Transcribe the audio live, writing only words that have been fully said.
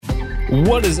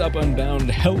What is up,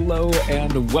 Unbound? Hello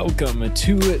and welcome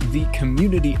to the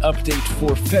community update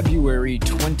for February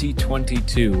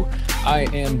 2022. I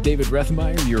am David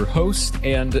Rethmeyer, your host,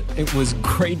 and it was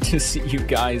great to see you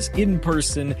guys in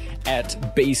person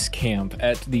at Base Camp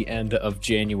at the end of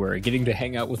January. Getting to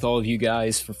hang out with all of you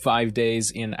guys for 5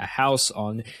 days in a house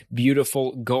on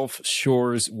beautiful Gulf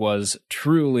shores was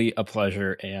truly a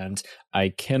pleasure, and I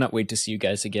cannot wait to see you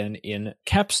guys again in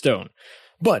Capstone.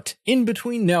 But in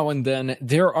between now and then,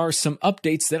 there are some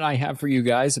updates that I have for you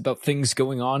guys about things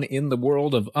going on in the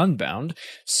world of Unbound.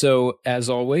 So, as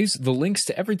always, the links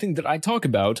to everything that I talk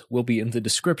about will be in the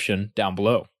description down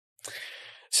below.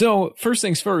 So, first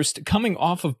things first, coming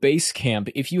off of Base Camp,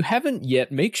 if you haven't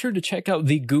yet, make sure to check out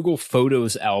the Google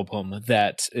Photos album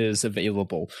that is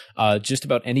available. Just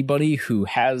about anybody who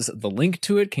has the link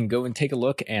to it can go and take a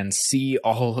look and see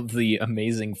all of the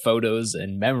amazing photos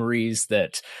and memories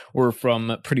that were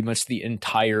from pretty much the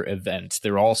entire event.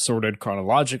 They're all sorted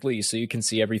chronologically, so you can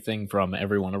see everything from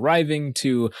everyone arriving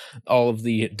to all of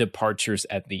the departures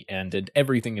at the end and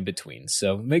everything in between.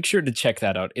 So make sure to check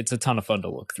that out. It's a ton of fun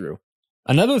to look through.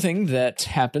 Another thing that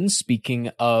happened, speaking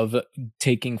of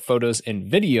taking photos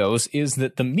and videos, is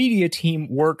that the media team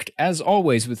worked, as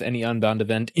always with any Unbound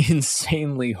event,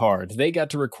 insanely hard. They got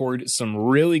to record some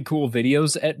really cool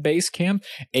videos at Base Camp.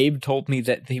 Abe told me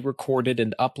that they recorded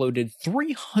and uploaded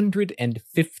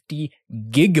 350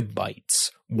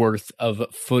 gigabytes worth of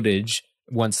footage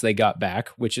once they got back,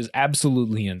 which is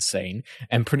absolutely insane,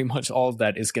 and pretty much all of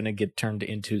that is going to get turned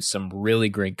into some really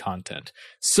great content.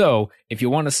 So, if you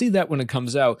want to see that when it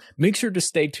comes out, make sure to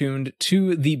stay tuned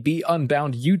to the Be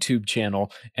Unbound YouTube channel,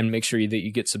 and make sure that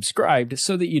you get subscribed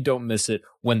so that you don't miss it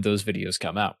when those videos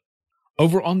come out.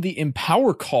 Over on the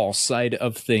Empower Call side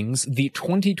of things, the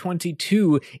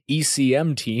 2022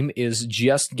 ECM team is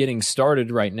just getting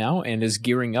started right now and is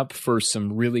gearing up for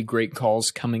some really great calls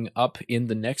coming up in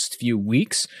the next few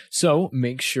weeks. So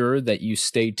make sure that you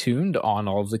stay tuned on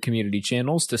all of the community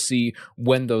channels to see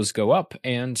when those go up,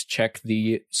 and check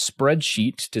the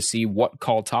spreadsheet to see what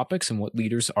call topics and what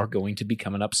leaders are going to be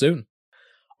coming up soon.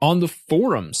 On the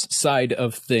forums side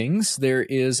of things, there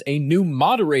is a new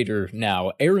moderator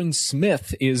now. Aaron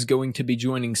Smith is going to be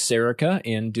joining Serica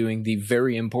in doing the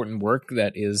very important work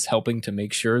that is helping to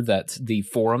make sure that the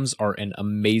forums are an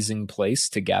amazing place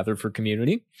to gather for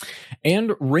community.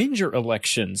 And Ranger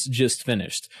elections just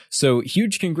finished. So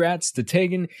huge congrats to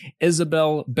Tegan,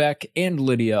 Isabel, Beck, and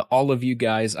Lydia. All of you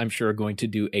guys, I'm sure, are going to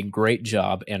do a great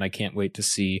job, and I can't wait to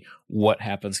see what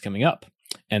happens coming up.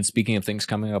 And speaking of things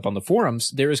coming up on the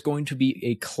forums, there is going to be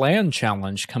a clan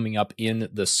challenge coming up in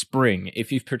the spring.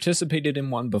 If you've participated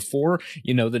in one before,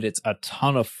 you know that it's a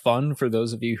ton of fun for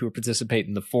those of you who participate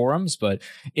in the forums. But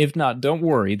if not, don't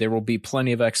worry, there will be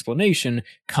plenty of explanation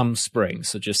come spring.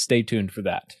 So just stay tuned for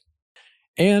that.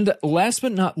 And last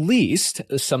but not least,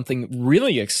 something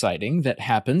really exciting that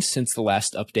happened since the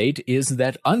last update is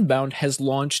that Unbound has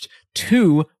launched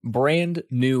 2 brand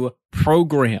new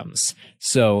programs.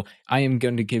 So I am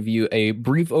going to give you a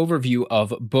brief overview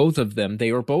of both of them.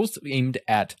 They are both aimed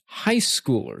at high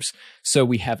schoolers. So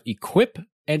we have Equip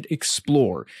and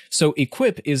Explore. So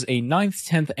Equip is a 9th,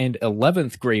 10th, and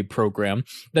 11th grade program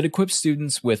that equips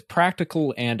students with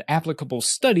practical and applicable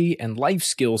study and life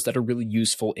skills that are really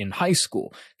useful in high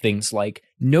school. Things like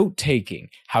note-taking,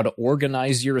 how to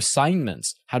organize your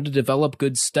assignments, how to develop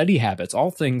good study habits, all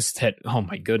things that, oh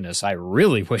my goodness, I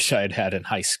really wish I had had in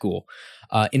high school.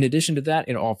 In addition to that,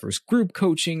 it offers group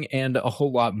coaching and a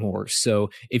whole lot more. So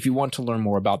if you want to learn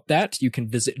more about that, you can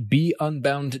visit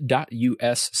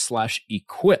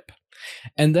beunbound.us/equip.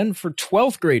 And then for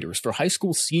 12th graders, for high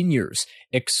school seniors,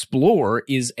 Explore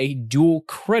is a dual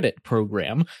credit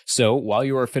program. So while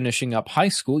you are finishing up high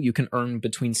school, you can earn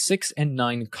between 6 and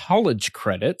 9 college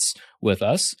credits with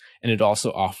us. And it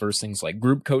also offers things like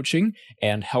group coaching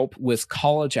and help with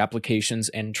college applications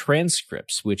and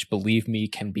transcripts, which, believe me,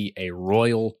 can be a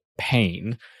royal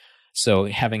pain. So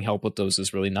having help with those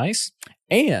is really nice.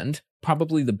 And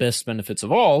probably the best benefits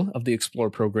of all of the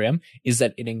Explore program is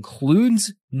that it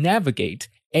includes Navigate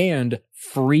and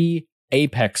free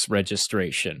Apex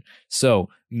registration. So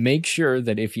make sure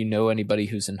that if you know anybody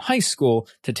who's in high school,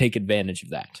 to take advantage of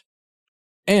that.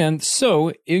 And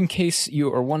so, in case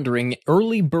you are wondering,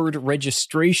 early bird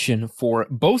registration for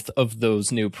both of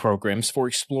those new programs, for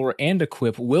Explore and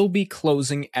Equip, will be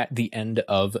closing at the end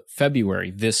of February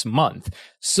this month.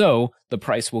 So the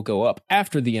price will go up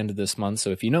after the end of this month. So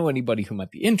if you know anybody who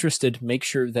might be interested, make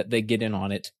sure that they get in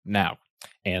on it now.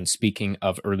 And speaking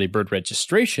of early bird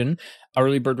registration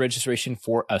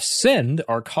for Ascend,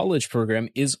 our college program,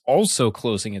 is also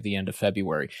closing at the end of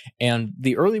February. And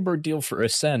the early bird deal for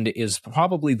Ascend is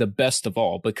probably the best of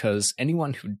all, because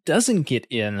anyone who doesn't get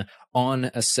in on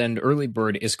Ascend early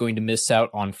bird is going to miss out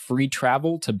on free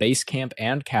travel to base camp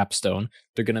and capstone.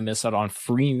 They're going to miss out on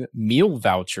free meal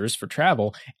vouchers for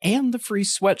travel and the free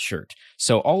sweatshirt.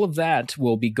 So all of that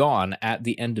will be gone at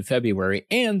the end of February,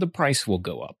 and the price will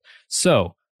go up.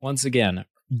 So once again,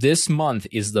 this month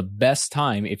is the best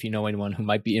time if you know anyone who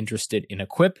might be interested in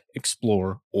Equip,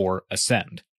 Explore, or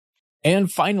Ascend.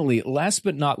 And finally, last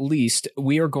but not least,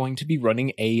 we are going to be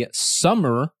running a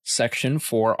summer section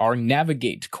for our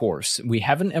Navigate course. We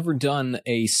haven't ever done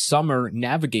a summer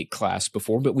Navigate class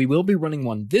before, but we will be running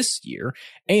one this year.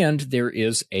 And there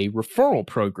is a referral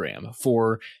program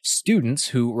for students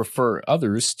who refer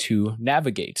others to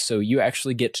Navigate. So you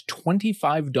actually get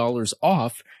 $25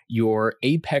 off your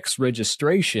Apex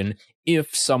registration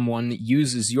if someone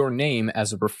uses your name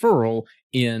as a referral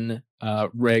in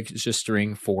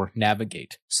registering for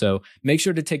Navigate. So make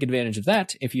sure to take advantage of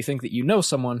that if you think that you know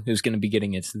someone who's going to be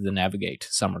getting into the Navigate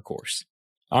summer course.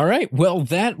 All right, well,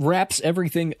 that wraps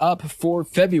everything up for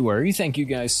February. Thank you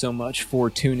guys so much for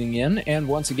tuning in. And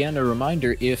once again, a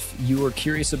reminder, if you are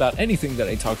curious about anything that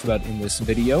I talked about in this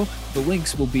video, the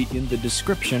links will be in the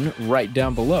description right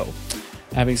down below.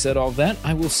 Having said all that,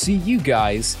 I will see you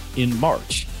guys in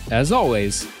March. As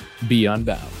always, be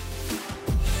unbound.